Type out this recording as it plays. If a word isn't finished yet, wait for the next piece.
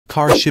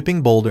Car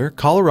Shipping Boulder,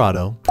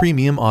 Colorado,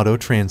 Premium Auto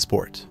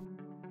Transport.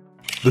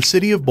 The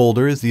city of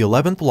Boulder is the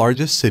 11th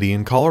largest city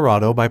in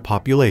Colorado by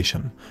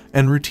population,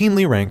 and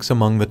routinely ranks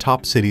among the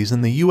top cities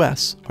in the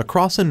U.S.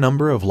 across a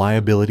number of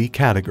liability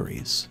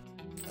categories.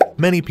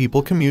 Many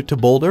people commute to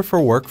Boulder for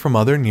work from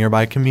other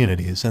nearby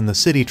communities, and the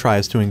city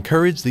tries to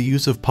encourage the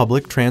use of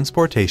public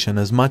transportation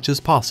as much as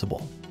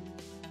possible.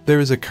 There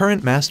is a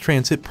current mass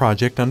transit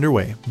project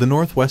underway, the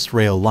Northwest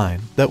Rail Line,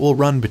 that will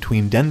run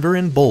between Denver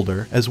and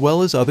Boulder as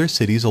well as other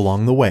cities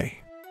along the way.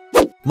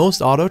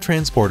 Most auto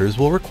transporters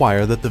will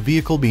require that the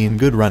vehicle be in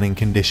good running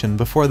condition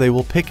before they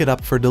will pick it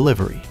up for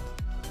delivery.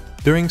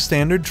 During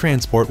standard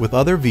transport with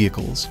other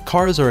vehicles,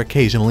 cars are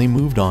occasionally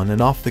moved on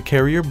and off the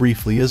carrier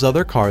briefly as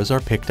other cars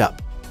are picked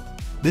up.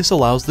 This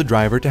allows the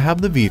driver to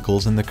have the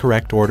vehicles in the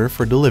correct order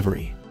for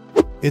delivery.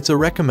 It's a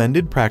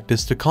recommended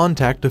practice to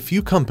contact a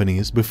few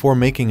companies before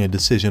making a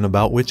decision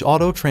about which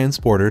auto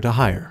transporter to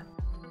hire.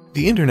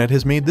 The internet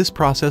has made this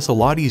process a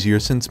lot easier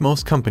since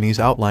most companies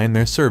outline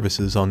their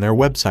services on their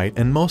website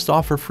and most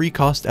offer free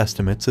cost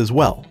estimates as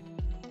well.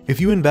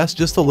 If you invest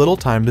just a little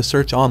time to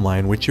search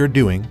online which you're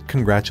doing,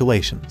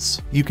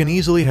 congratulations. You can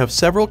easily have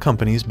several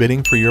companies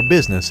bidding for your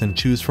business and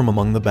choose from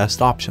among the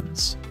best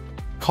options.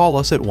 Call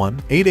us at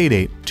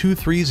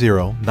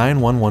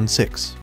 1-888-230-9116